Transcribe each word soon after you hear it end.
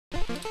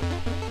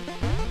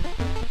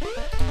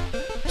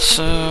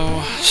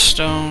So,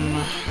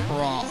 stone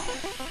raw.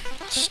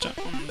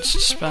 Stone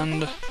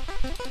spend.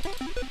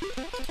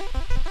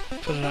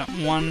 Put it at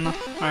 1.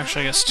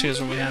 Actually, I guess 2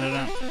 is what we had it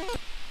at.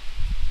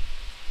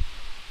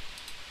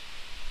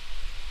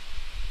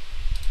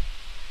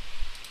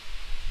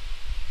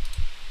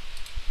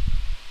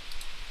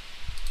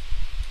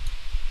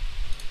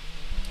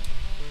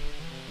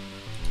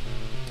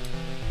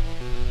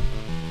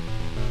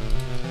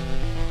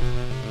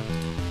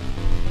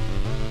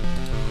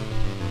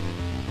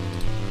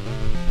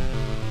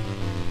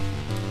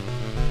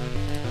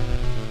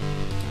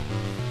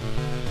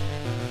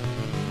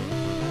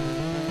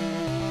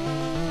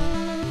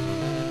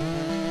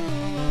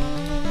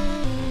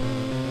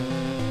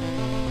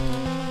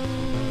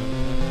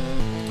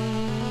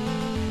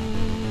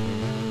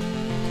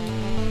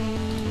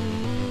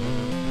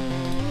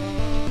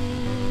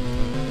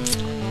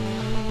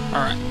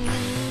 Alright.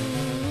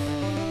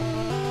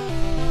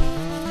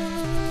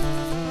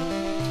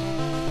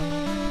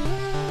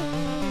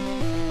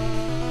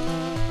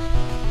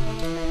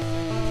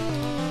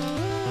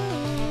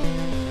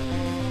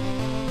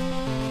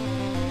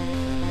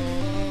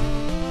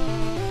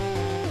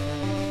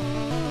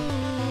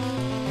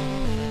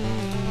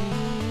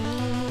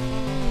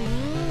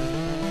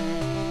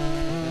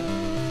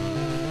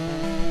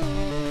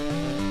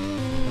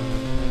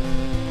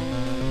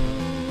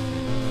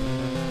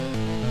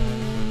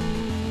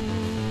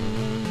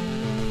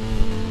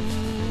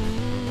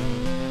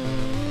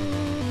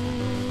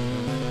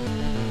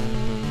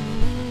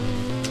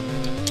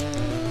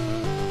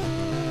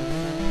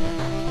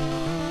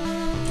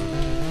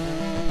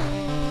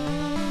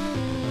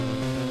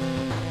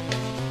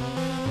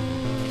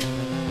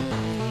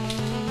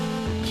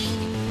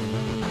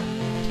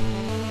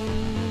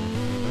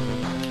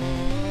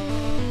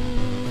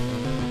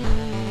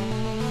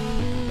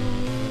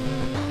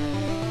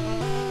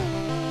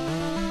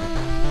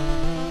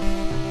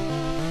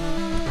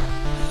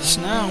 It's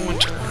now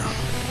winter.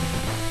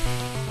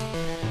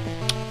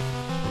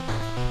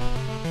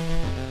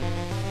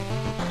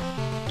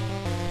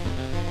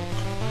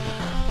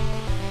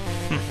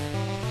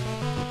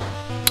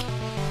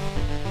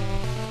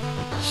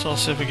 So I'll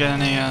see if we get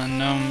any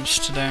gnomes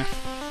today.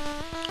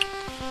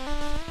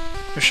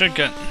 We should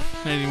get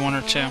maybe 1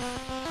 or 2,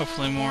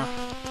 hopefully more.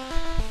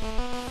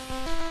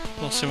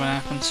 We'll see what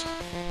happens.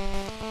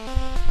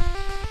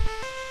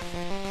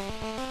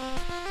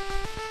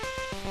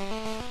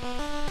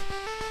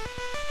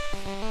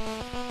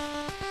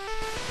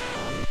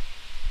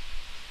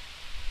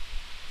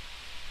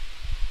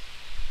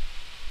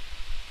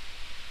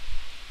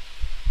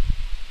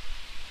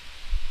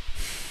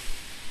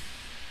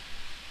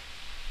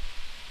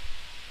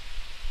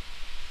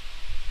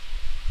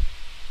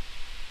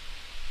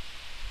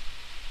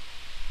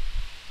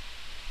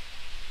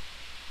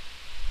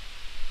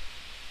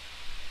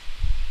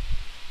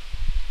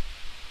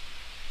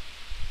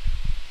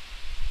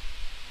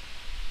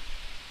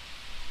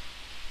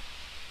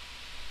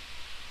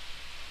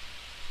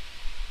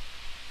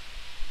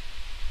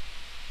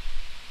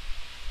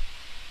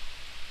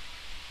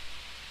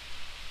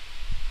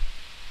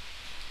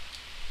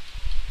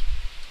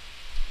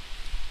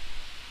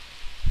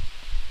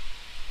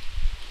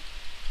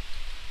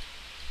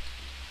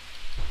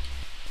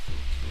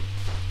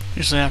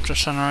 Usually after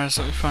sunrise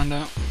that we find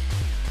out.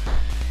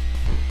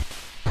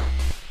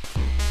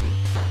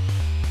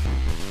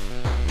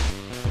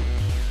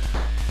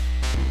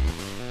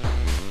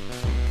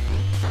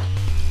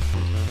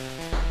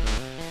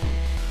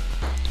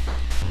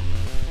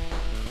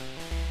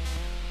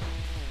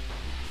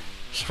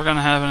 So if we're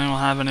gonna have any, we'll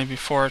have any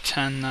before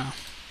 10 now.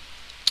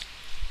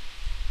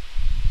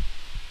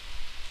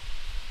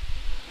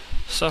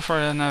 So far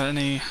I didn't have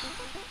any.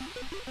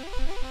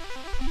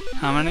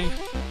 How many?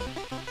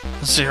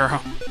 0.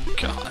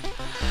 God.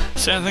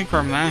 See, I think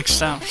we're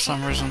maxed out for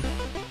some reason.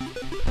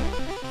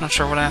 Not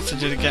sure what I have to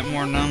do to get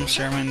more gnomes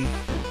here. I mean,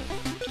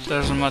 there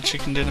isn't much you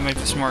can do to make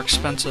this more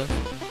expensive.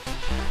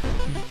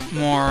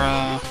 More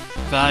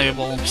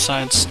valuable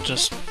besides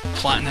just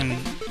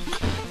platinuming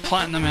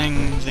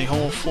the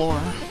whole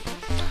floor.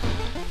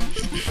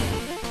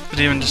 But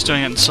even just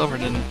doing it in silver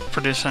didn't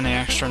produce any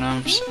extra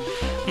gnomes.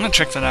 I'm gonna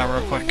check that out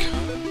real quick.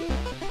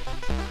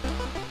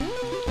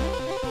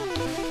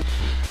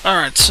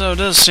 Alright, so it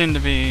does seem to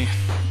be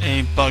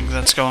a bug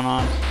that's going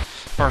on,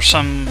 or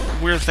some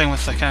weird thing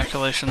with the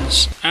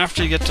calculations.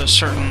 After you get to a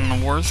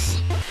certain worth,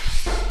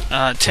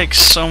 it takes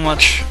so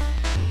much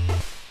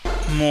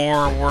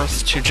more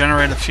worth to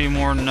generate a few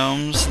more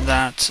gnomes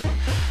that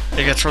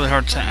it gets really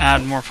hard to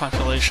add more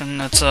population.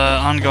 It's an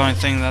ongoing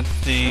thing that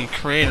the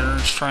creator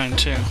is trying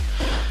to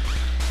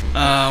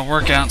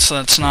work out so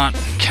that it's not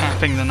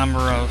capping the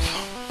number of...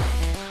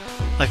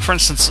 Like, for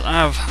instance, I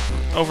have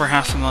over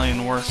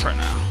 500,000 worth right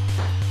now.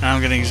 And I'm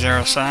getting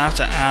 0, so I have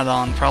to add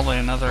on probably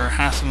another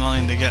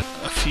 500,000 to get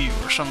a few,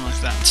 or something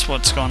like that. That's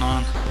what's going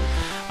on.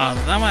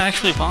 That might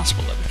actually be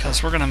possible, though,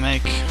 because we're going to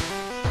make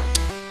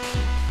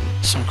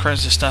some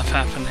crazy stuff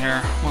happen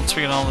here once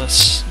we get all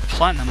this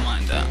platinum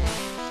lined up.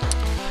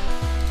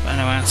 But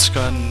anyway, let's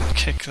go ahead and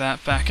kick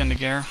that back into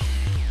gear.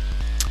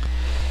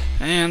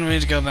 And we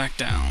need to go back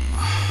down.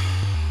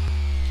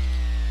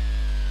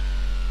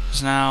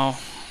 Because now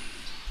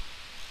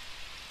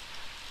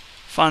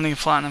finding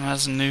platinum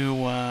has a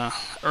new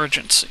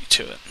urgency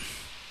to it.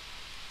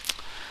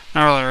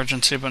 Not really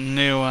urgency, but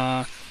new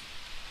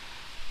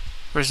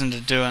reason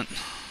to do it.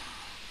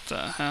 What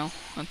the hell?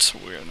 That's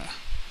weird.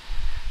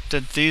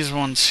 Did these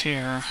ones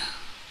here,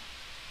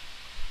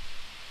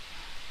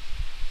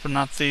 but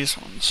not these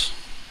ones.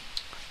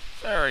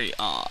 Very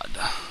odd.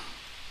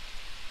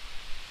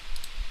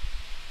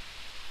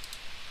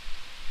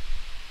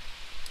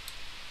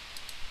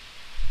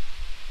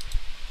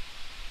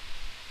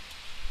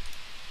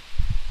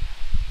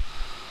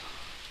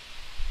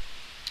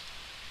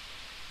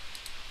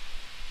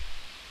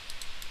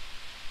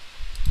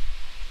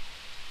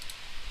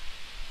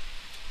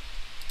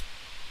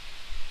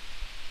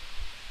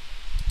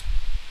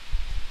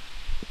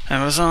 It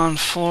was on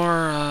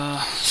floor,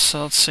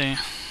 so let's see.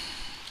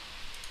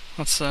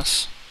 What's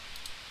this?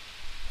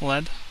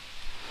 Lead?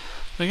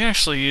 We can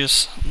actually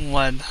use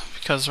lead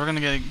because we're gonna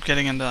get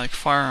getting into like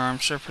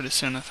firearms here pretty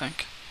soon, I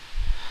think.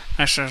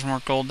 Actually, there's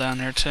more gold down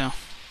here too.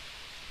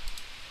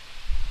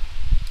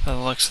 By the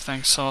looks of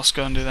things, so let's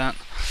go and do that.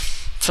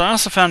 So I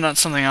also found out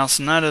something else,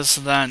 and that is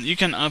that you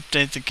can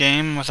update the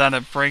game without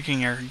it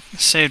breaking your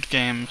saved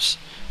games.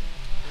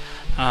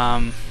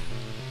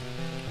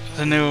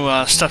 The new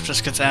stuff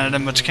just gets added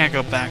in, but you can't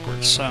go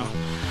backwards. So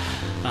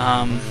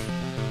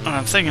what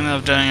I'm thinking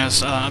of doing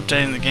is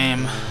updating the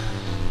game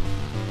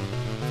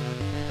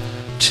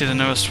to the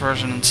newest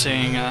version and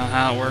seeing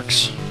how it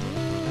works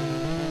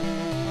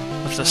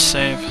with this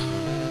save.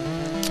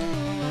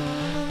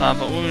 But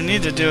what we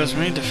need to do is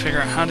we need to figure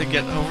out how to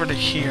get over to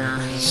here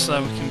so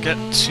that we can get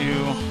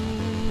to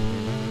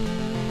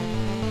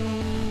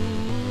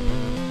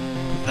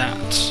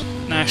that.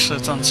 And actually,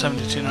 it's on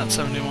 72, not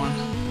 71.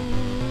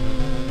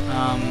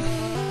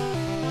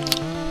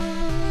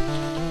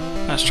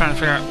 I was trying to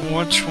figure out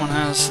which one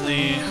has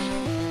the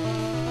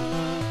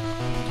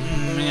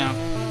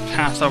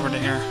path over to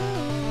here.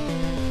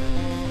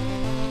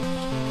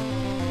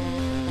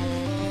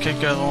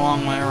 Could go the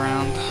long way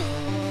around.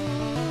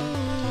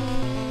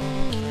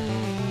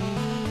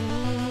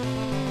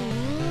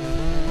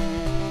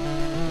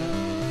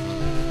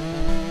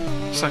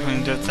 Looks like we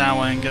can do it that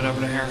way and get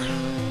over to here.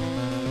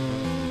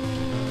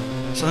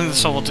 So I think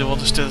that's what we'll do. We'll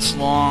just do this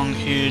long,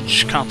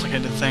 huge,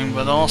 complicated thing,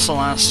 but it also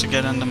allows us to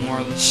get into more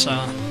of this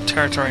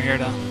territory here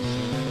to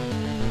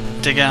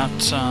dig out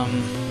stuff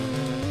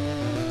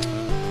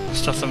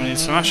that we need.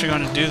 So I'm actually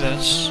going to do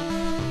this.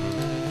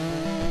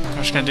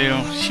 I'm just going to do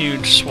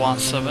huge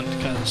swaths of it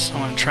because I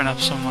want to train up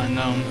some of my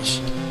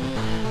gnomes'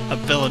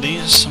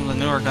 abilities, some of the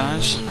newer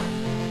guys.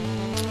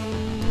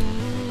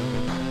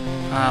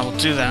 We'll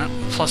do that.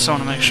 Plus I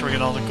want to make sure we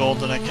get all the gold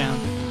that I can.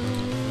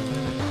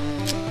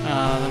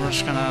 Then we're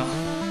just going to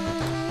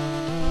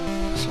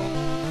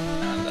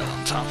add that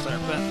on top there,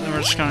 but then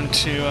we're just going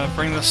to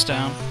bring this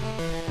down.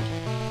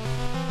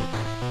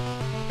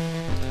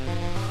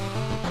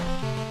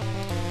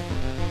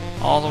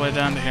 All the way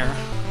down to here.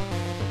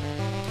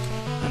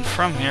 And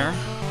from here,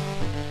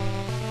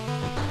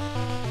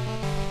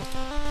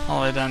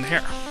 all the way down to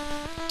here.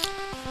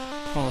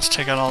 Well, let's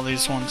take out all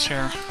these ones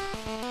here.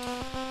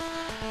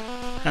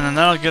 And then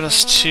that'll get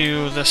us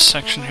to this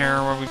section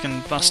here where we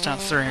can bust out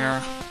through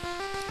here.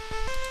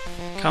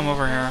 Come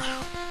over here.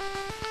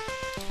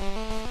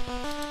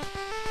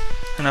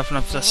 And open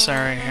up this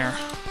area here.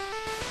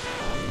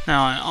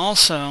 Now I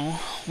also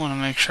want to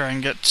make sure I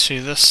can get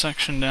to this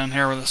section down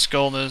here where this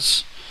gold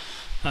is.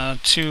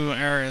 2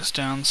 areas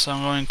down, so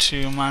I'm going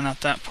to mine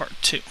out that part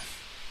too.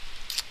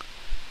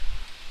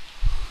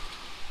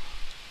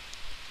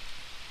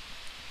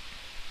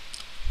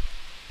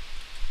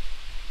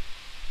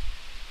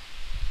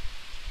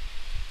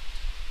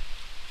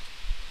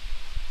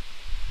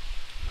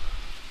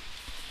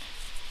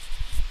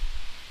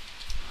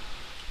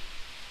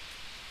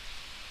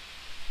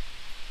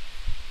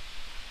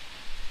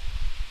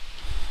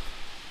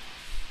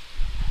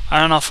 I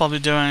don't know if I'll be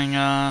doing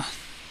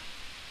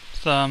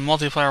the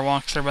multiplayer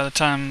walkthrough by the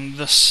time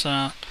this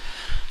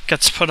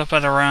gets put up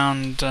at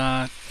around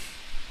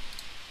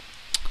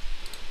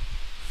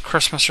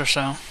Christmas or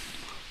so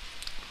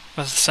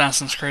with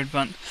Assassin's Creed,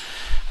 but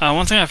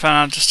one thing I found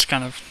out, just to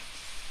kind of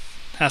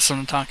have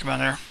something to talk about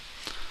here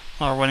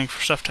while we're waiting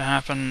for stuff to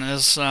happen,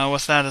 is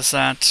with that is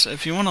that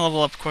if you want to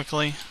level up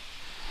quickly,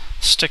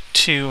 stick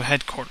to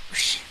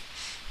headquarters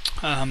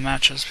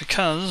matches,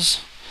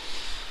 because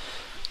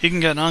you can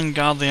get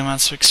ungodly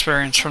amounts of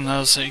experience from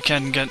those that you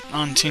can get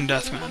on Team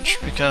Deathmatch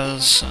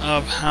because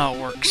of how it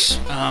works.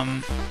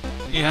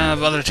 You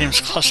have other teams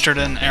clustered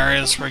in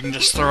areas where you can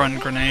just throw in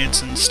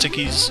grenades and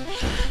sticky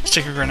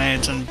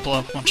grenades and blow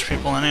up a bunch of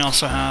people, and they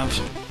also have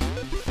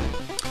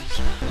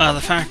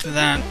the fact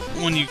that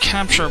when you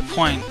capture a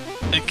point,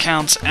 it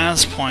counts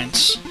as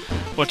points,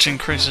 which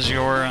increases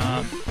your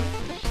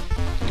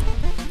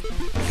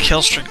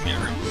kill streak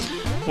meter.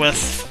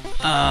 With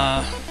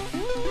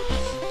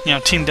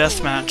Team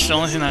Deathmatch, the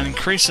only thing that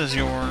increases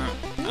your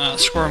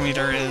score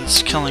meter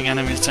is killing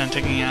enemies and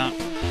taking out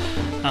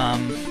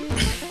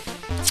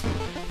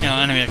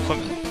enemy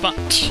equipment.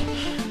 But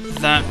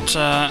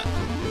that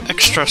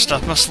extra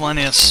stuff,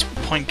 miscellaneous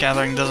point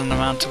gathering, doesn't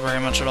amount to very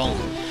much at all.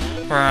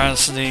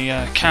 Whereas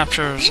the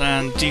captures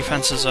and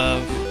defenses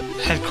of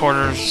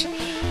headquarters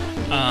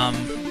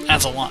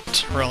adds a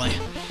lot, really.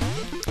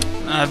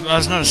 I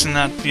was noticing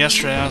that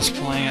yesterday. I was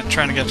playing it,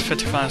 trying to get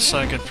 55 so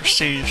I could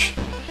prestige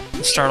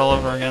and start all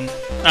over again.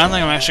 I don't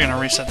think I'm actually going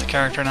to reset the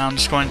character now. I'm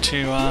just going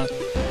to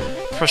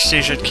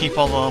prestige it, keep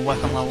all the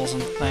weapon levels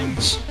and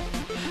things.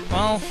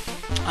 Well,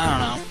 I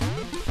don't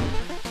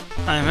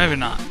know. Maybe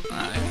not.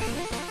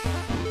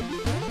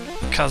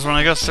 Because when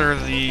I go through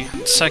the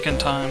second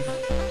time,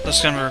 this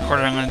is going to be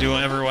recorded, I'm going to do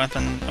every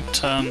weapon up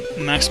to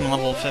maximum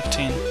level of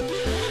 15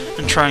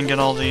 and try and get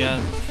all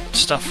the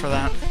stuff for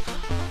that.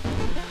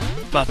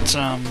 But,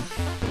 so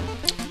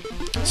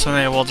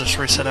maybe we'll just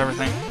reset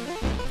everything.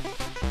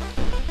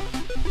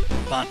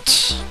 But,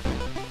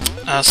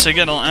 so you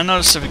get I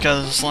noticed it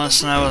because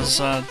last night I was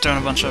doing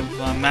a bunch of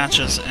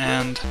matches,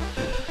 and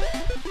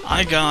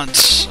I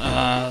got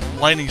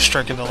lightning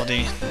strike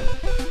ability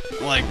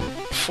like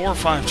 4 or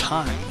 5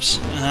 times,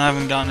 and I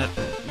haven't gotten it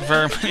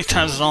very many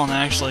times at all, and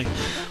I actually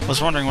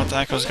was wondering what the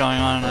heck was going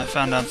on, and I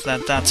found out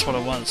that that's what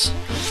it was.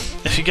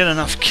 If you get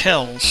enough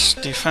kills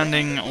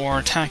defending or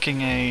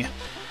attacking a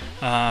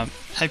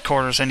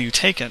headquarters and you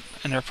take it,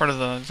 and you're part of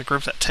the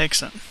group that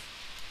takes it,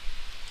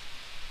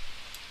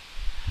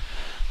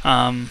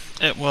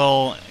 it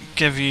will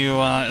give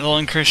you, it'll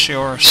increase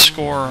your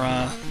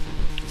score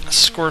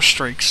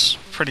streaks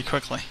pretty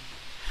quickly.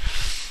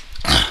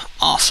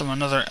 Awesome,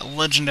 another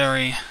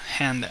legendary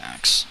hand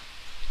axe.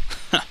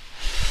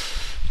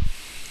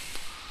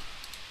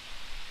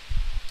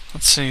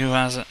 Let's see who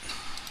has it.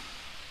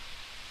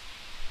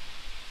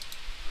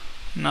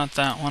 Not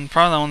that one.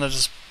 Probably the one that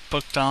just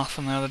booked off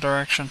in the other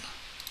direction.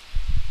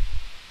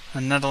 The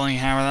nettling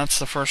hammer, that's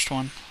the first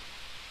one.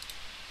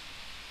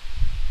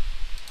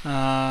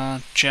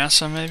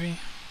 Jessa, maybe?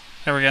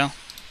 There we go.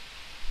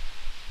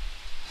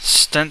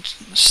 Stench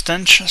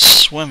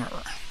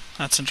Swimmer.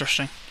 That's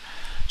interesting.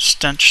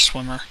 Stench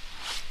Swimmer.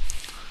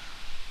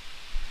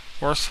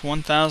 Worth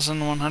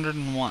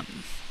 1,101.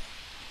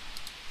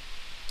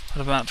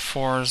 What about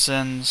for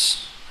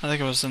Zen's? I think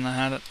it was in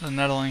the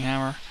nettling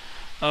hammer.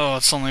 Oh,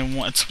 it's only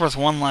one. It's worth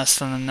 1 less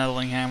than the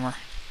nettling hammer.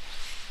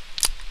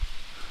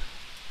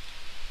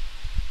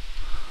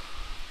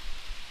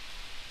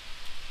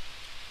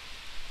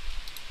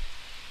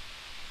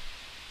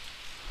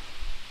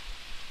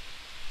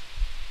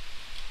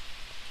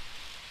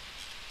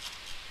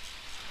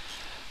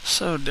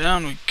 So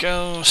down we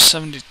go,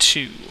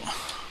 72.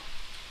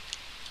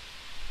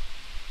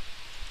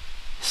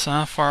 So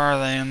how far are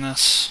they in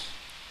this?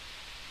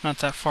 Not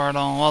that far at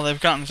all. Well, they've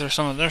gotten through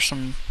some of. There's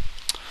some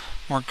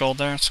more gold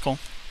there. It's cool.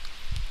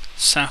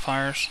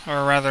 Sapphires,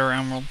 or rather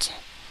emeralds.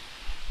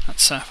 Not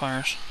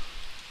sapphires.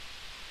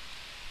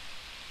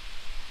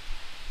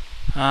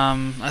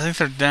 I think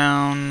they're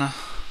down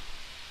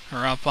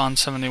or up on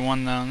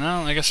 71 now.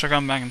 No, I guess they're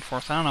going back and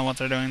forth. I don't know what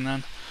they're doing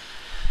then.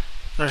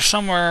 They're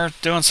somewhere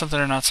doing something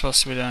they're not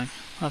supposed to be doing.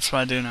 That's what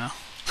I do know.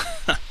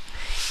 I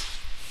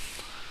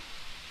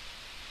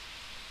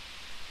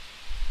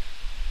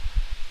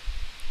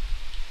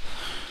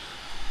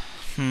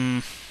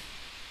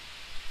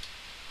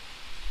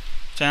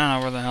don't know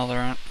where the hell they're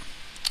at.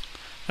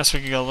 Guess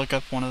we could go look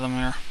up one of them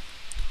here.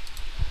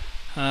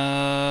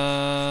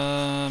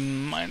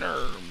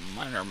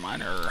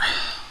 Miner.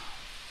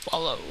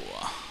 Follow.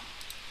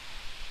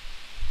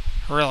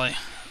 Really?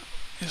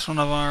 He's one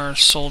of our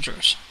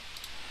soldiers.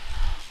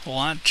 Well,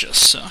 that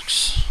just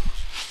sucks.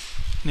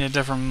 Need a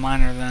different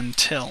miner than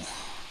Till.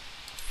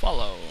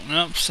 Follow.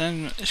 Nope,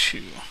 same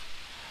issue.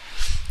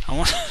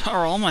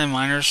 Are all my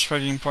miners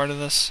being part of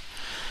this?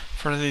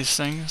 Part of these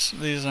things?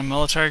 These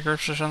military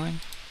groups or something?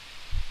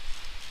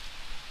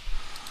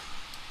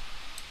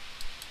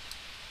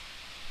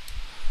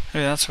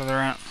 Maybe that's where they're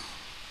at.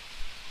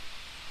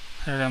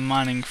 They're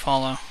mining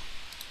follow.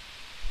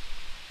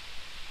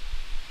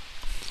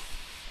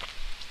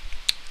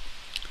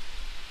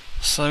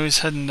 So he's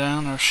heading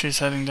down, or she's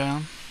heading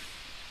down.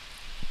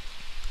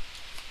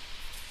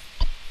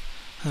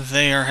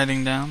 They are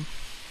heading down.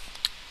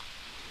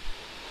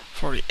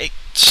 48,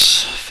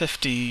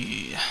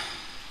 50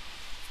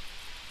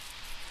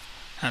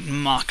 at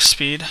Mach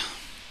speed.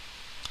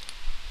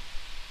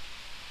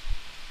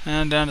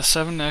 And down to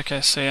 70.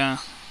 Okay, so yeah.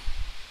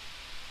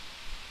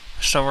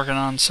 Still working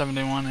on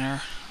 71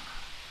 here.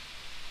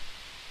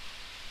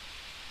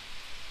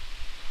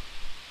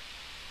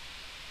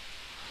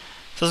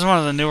 This is one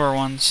of the newer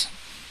ones.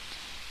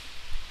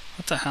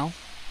 What the hell?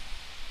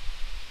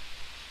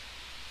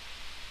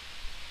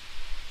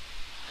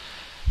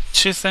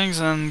 Two things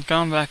and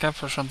going back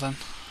up or something.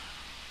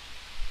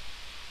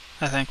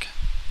 I think.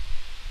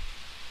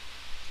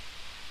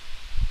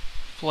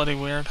 Bloody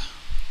weird.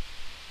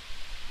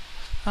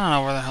 I don't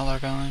know where the hell they're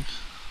going.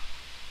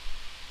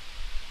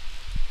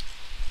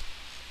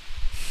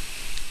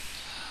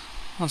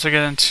 Once we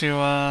get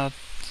into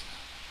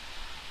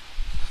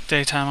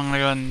daytime, I'm going to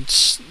go ahead and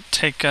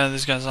take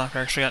these guys off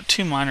here. Actually got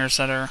 2 miners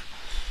that are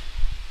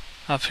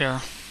up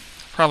here.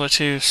 probably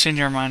 2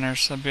 senior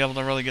miners that'd be able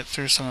to really get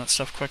through some of that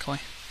stuff quickly.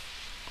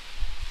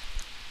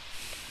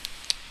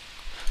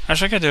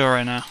 Actually, I could do it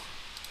right now.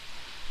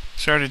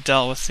 So I already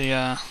dealt with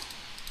the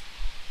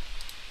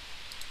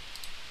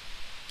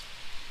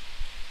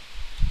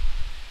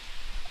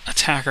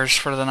attackers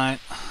for the night.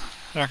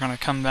 They're not going to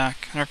come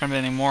back. There aren't going to be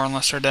any more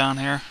unless they're down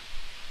here.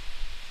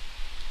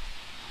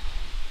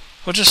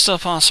 Which is still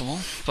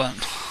possible,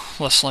 but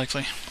less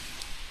likely.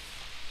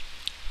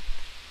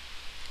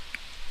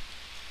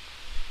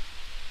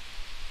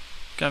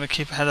 Gotta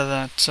keep ahead of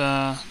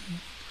that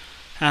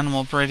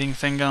animal breeding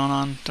thing going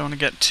on. Don't want to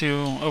get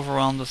too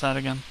overwhelmed with that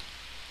again.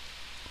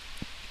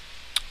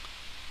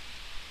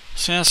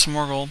 So yeah, some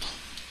more gold.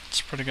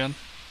 It's pretty good.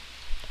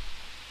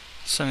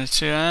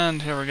 72,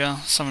 and here we go.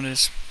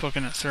 Somebody's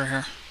booking it through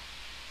here.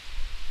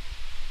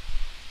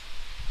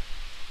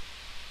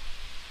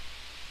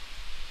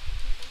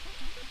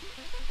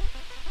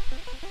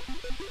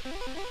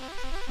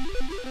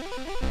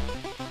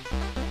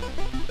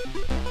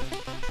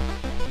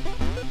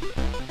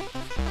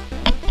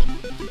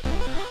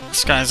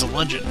 This guy's a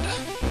legend.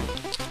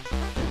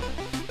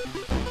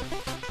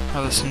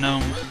 Or this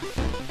gnome.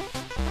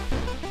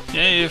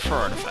 Yay for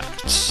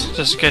artifacts.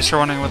 Just in case you're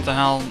wondering what the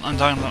hell I'm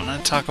talking about when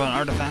I talk about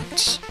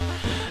artifacts.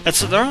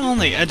 They're all on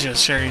the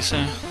edges here, you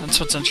see. That's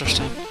what's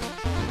interesting.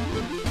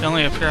 They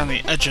only appear on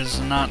the edges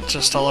and not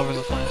just all over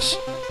the place.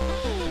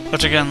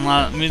 Which again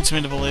leads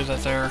me to believe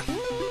that they're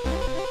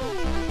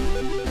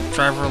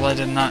driver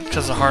related, not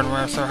because of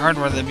hardware. If they're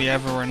hardware, they'd be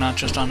everywhere, not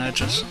just on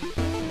edges.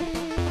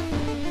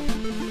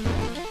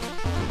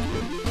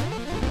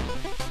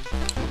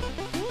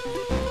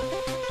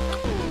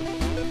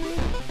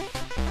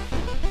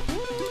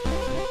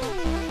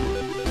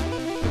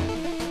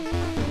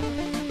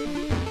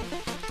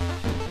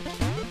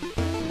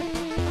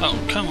 Oh,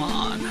 come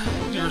on.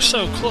 You're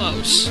so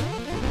close.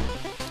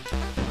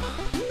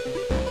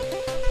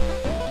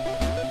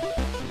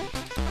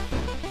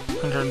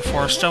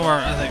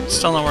 I think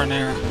still nowhere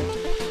near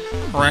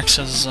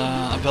Rex's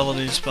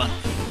abilities, but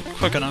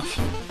quick enough.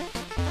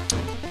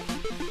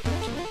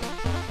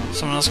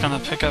 Someone else gonna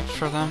pick up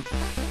for them?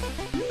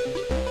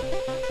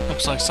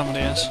 Looks like somebody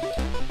is.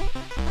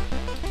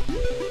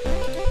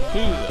 Who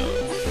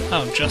though?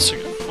 Oh,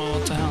 Jessica. Oh,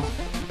 what the hell?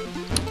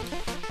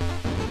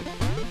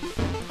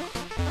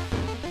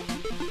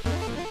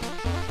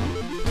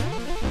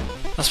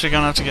 Must be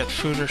gonna have to get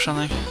food or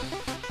something.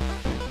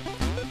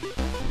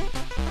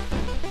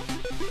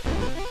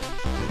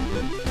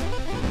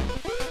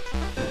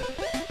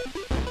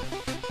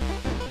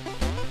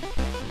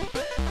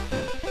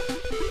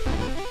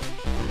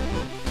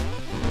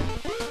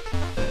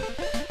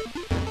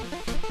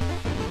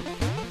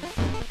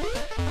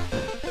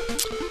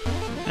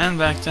 And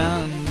back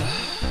down, and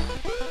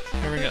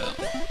here we go.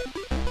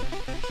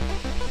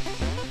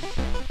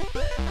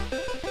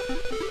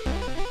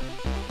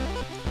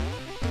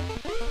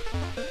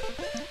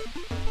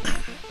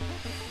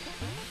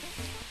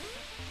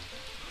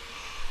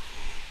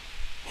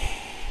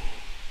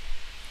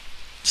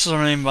 This is what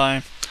I mean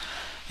by,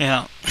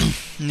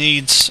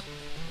 needs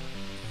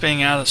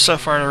being out of so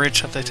far to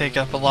reach that they take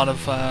up a lot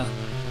of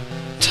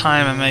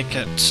time and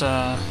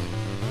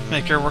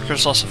make your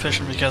workers less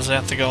efficient because they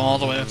have to go all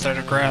the way up there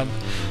to grab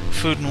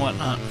food and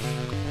whatnot.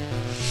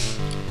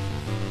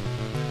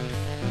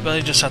 But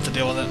you just have to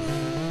deal with it.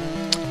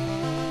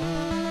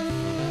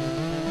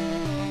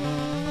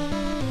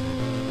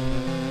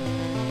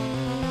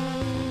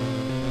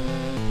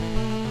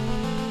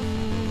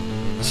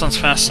 This one's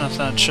fast enough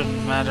that it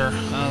shouldn't matter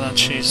that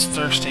she's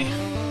thirsty.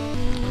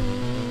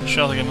 She'll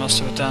be able to get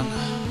most of it done.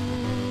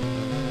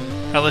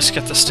 At least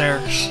get the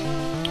stairs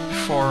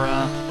before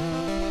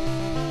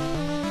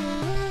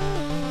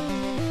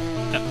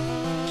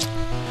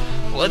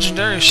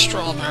legendary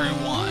strawberry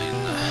wine.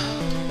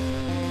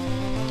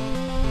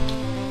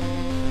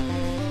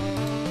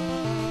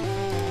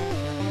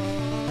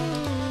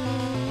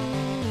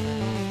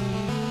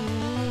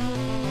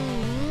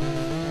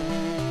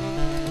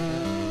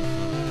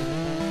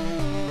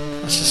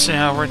 Let's just see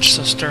how rich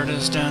this dirt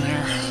is down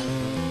here.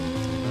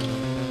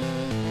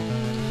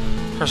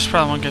 Of course,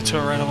 probably won't get to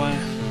it right away.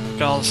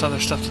 Got all this other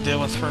stuff to deal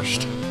with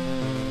first.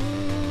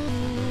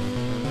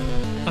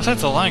 I think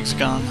the lag's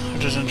gone,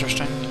 which is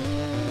interesting.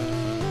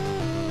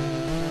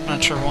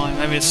 Not sure why.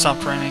 Maybe it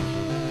stopped raining.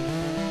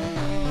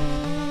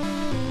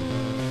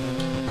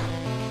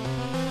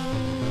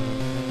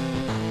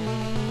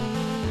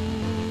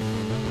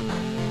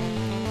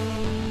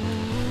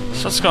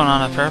 So what's going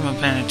on up here? I haven't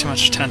been paying too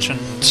much attention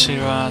to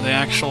the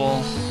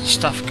actual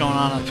stuff going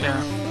on up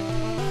here.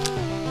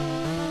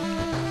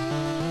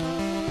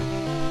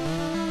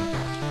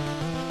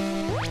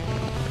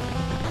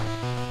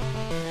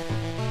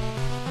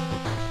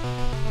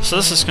 So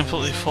this is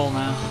completely full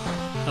now,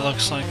 it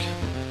looks like.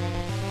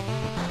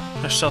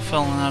 They're still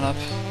filling that up.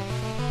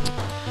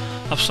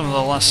 Up some of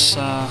the less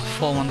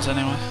full ones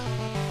anyway.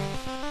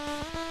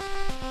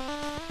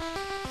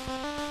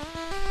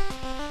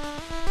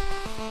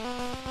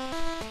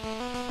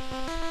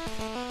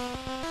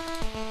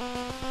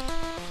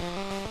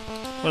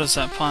 What is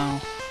that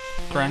pile?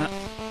 granite.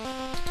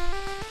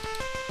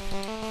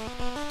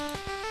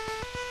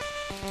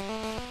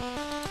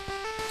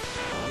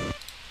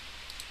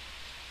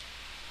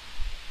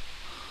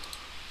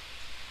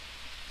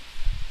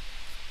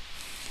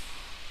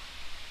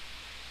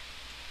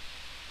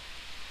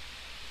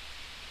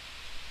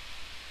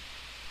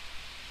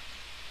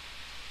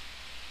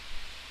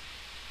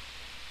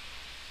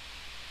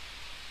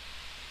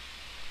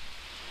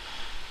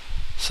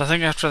 So I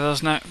think after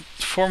those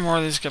 4 more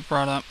of these get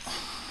brought up,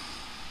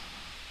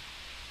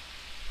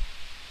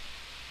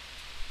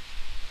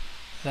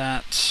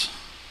 that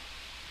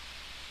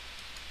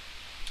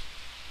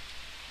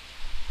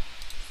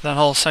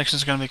whole section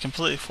is going to be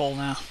completely full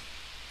now.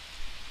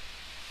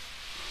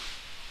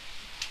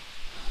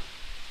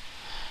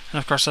 And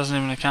of course doesn't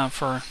even account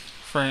for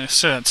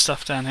see that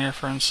stuff down here,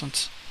 for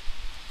instance.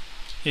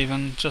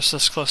 Even just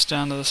this close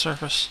down to the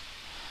surface.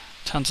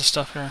 Tons of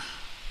stuff here.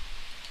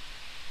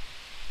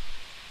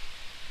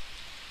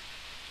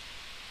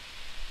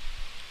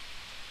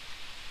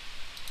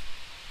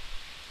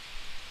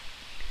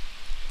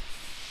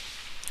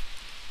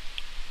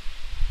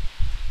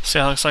 See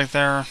how it looks like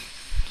they're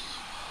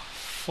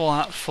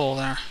full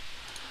there.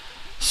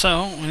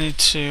 So we need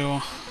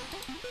to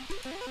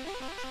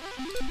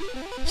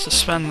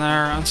suspend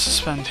there,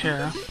 unsuspend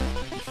here,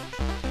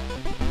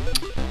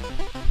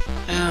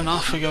 and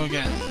off we go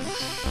again.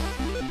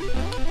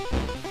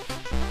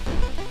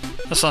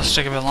 This will have to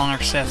take a bit longer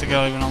because they have to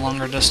go even a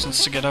longer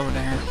distance to get over to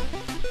here,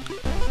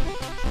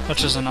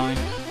 which is annoying.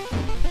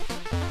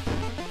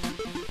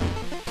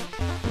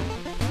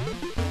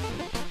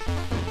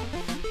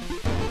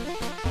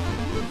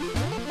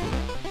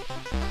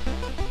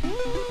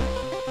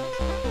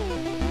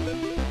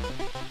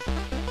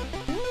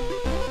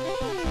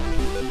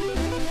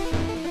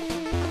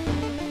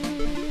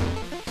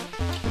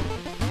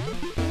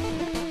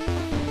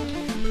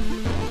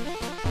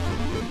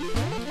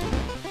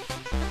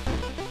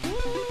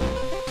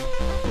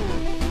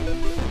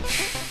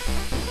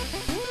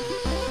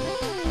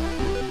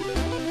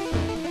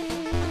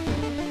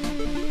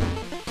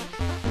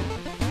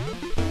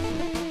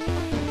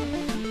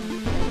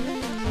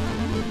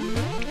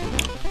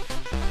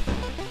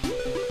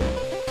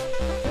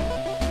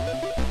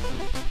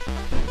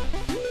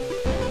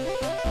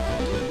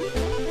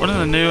 One of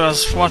the new, I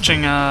was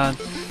watching, I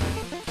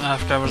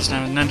forgot what his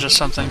name is, Ninja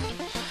something,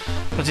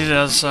 but he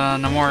does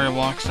Gnomoria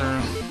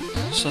walkthrough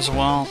as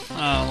well,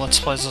 Let's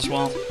Plays as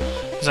well.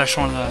 He's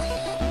actually one of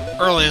the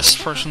earliest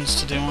persons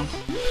to do one.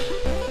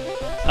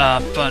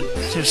 But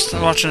he was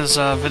watching his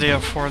video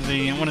for one of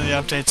the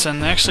updates,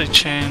 and they actually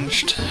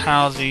changed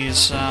how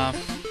these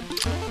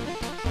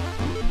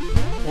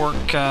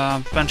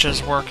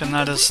benches work, and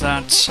that is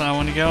that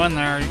when you go in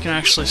there, you can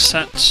actually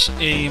set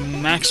a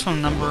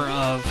maximum number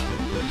of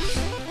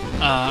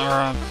or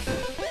a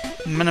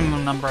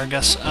minimum number, I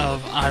guess,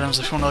 of items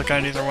if you want to look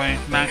at it either way,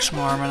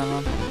 maximum or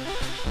minimum.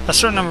 A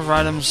certain number of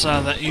items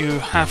that you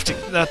have to,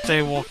 that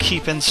they will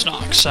keep in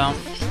stock. So,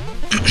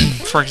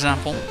 for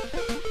example,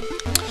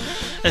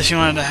 if you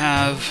wanted to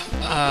have,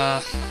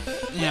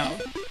 you know,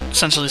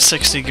 essentially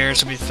 60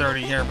 gears would be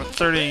 30 here, but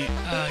 30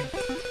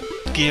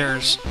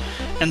 gears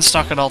in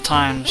stock at all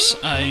times,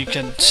 you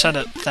can set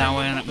it that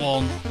way and it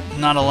will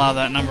not allow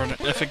that number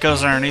to, if it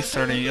goes underneath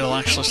 30, it'll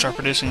actually start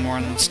producing more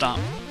and then stop.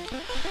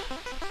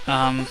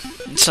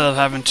 Instead of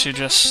having to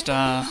just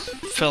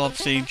fill up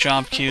the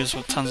job queues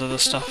with tons of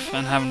this stuff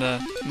and having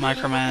to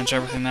micromanage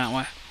everything that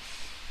way.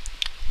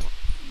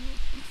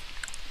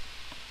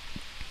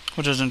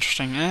 Which is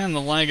interesting. And the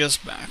lag is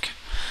back.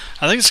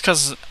 I think it's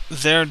because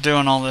they're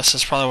doing all this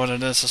is probably what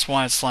it is. That's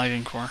why it's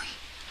lagging for.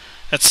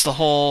 It's the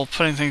whole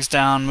putting things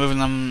down, moving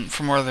them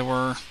from where they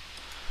were.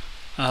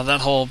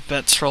 That whole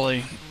bit's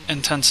really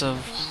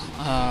intensive.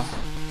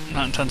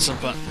 Not intensive,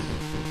 but...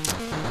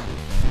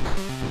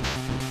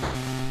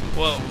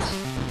 Whoa.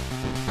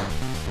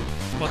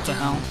 What the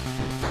hell?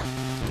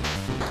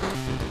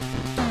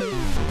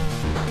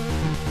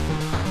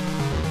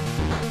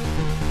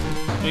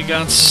 We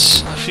got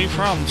a few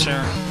problems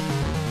here.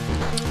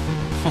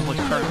 Holy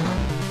crap.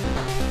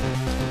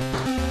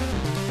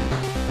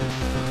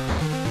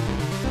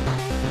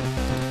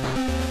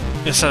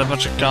 I said a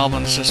bunch of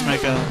goblins just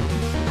make a...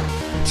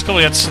 It's cool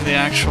we got to see the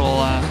actual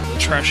the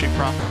trashy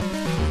prop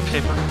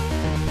paper.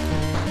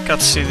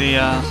 Got to see the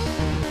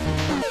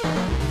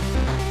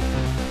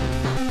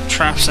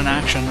traps in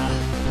action now.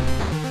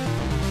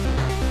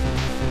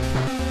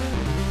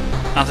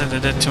 I don't think they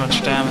did too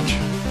much damage.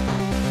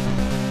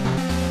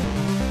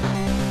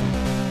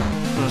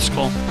 But it's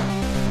cool.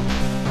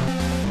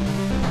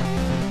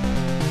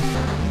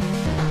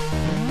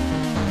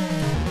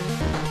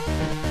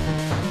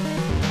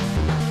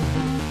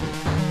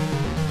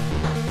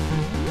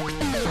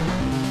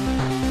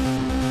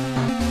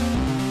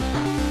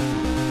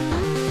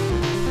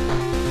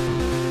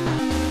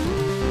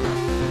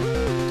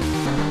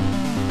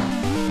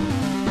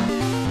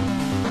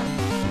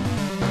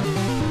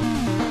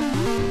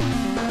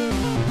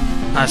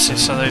 I see,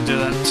 so they do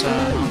that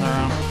on their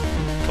own.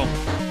 Cool.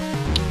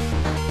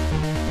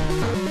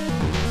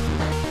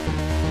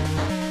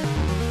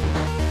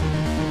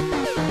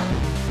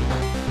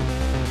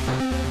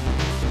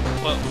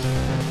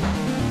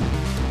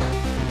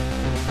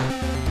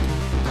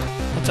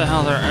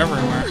 hell, they're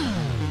everywhere.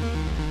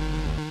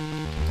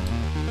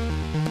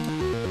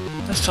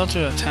 Let's tell you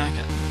to attack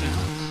it. Damn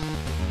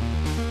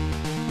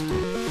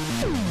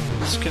it.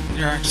 Let's get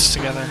your axes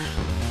together.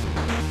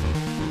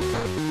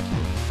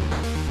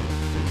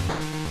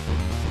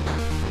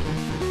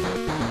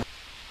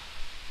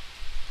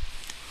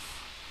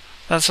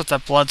 That's what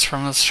that blood's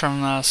from. It's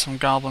from some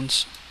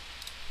goblins.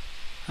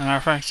 As a matter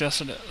of fact,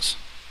 yes it is.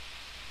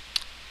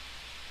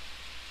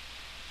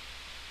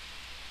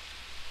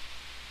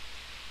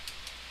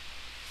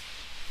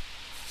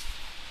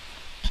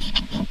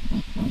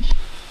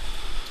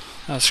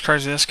 That's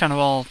crazy. That's kind of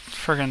all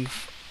friggin'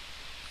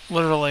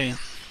 literally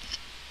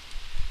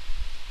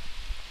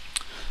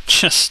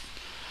just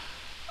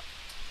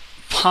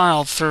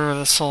piled through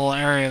this whole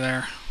area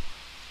there.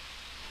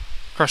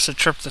 Of course, it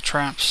tripped the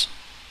traps,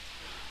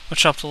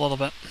 which helped a little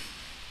bit.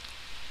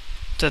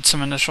 Did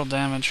some initial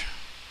damage.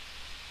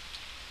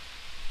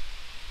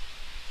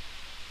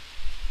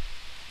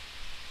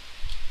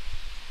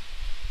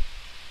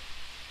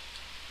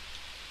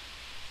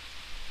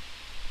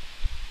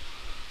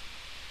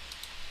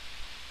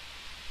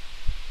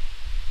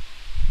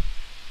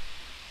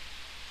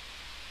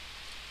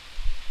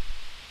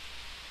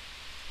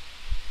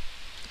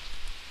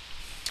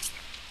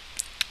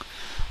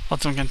 Let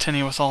them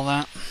continue with all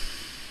that.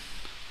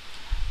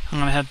 I'm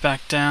going to head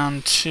back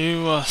down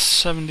to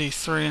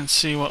 73 and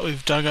see what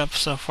we've dug up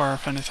so far,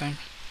 if anything.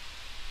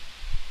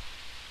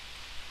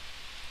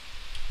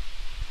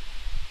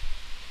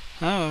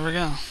 Oh, there we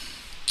go.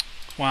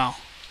 Wow.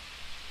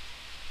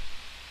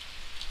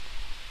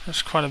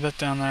 There's quite a bit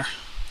down there.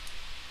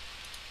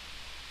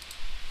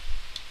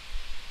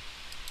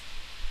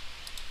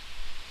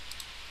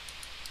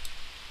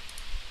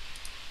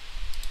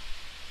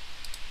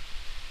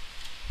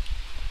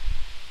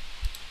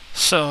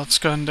 So let's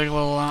go ahead and dig a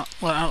little out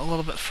a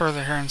little bit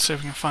further here and see if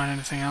we can find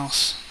anything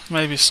else.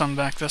 Maybe some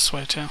back this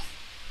way too.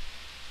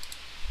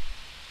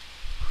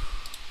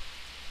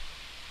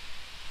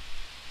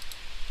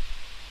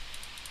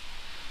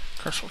 Of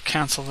course, we'll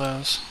cancel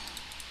those.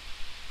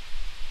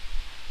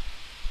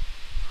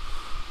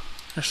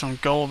 There's some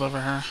gold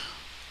over here.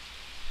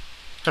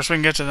 Of course, we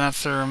can get to that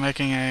through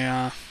making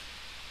a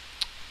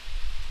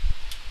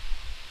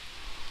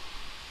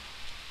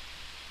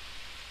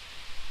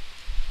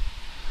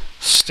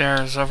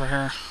stairs over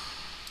here.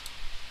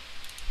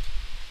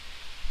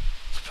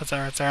 Let's put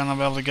that right there and they'll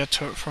be able to get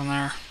to it from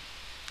there.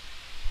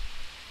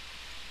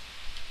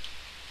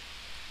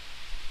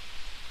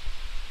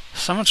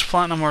 So much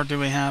platinum ore do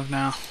we have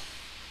now?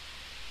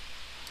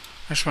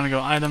 I just want to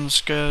go items,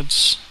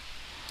 goods,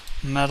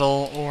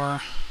 metal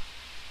ore.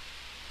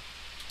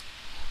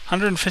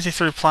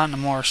 153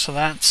 platinum ore, so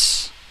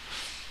that's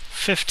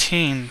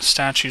 15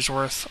 statues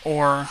worth,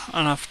 or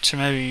enough to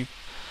maybe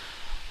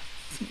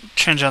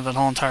change out that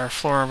whole entire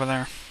floor over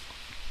there.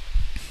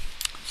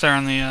 There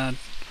in the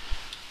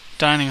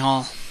dining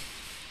hall.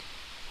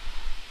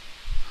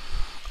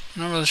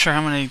 I'm not really sure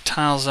how many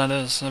tiles that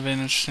is. That'd be an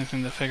interesting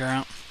thing to figure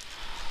out.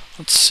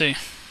 Let's see.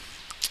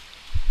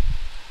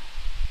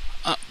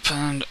 Up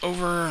and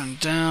over and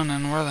down,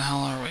 and where the hell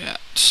are we at?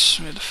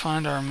 We had to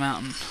find our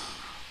mountain.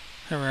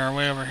 Here we are,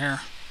 way over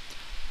here.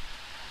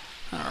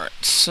 Alright,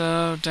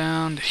 so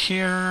down to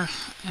here,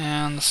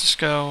 and let's just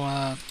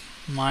go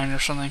mine or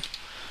something.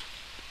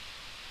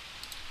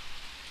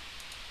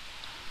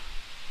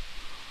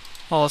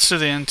 Well, let's do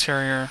the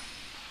interior.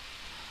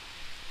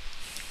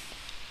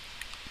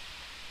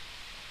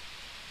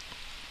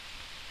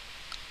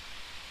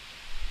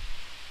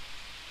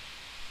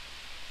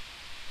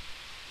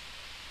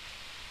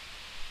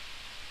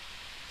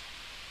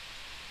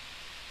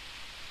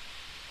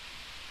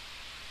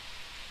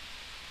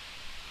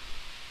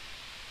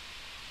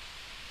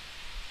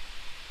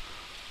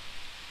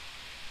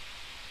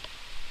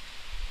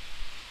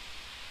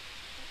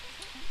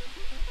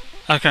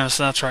 Okay,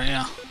 so that's right,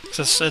 yeah.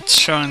 It's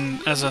showing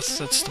as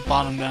if it's the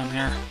bottom down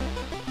here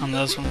on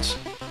those ones.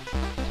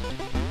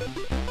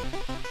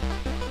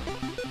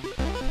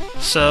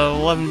 So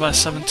 11 by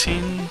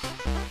 17.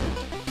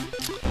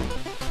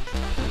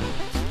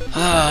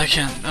 I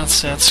can't. Let's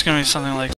see. It's gonna be something like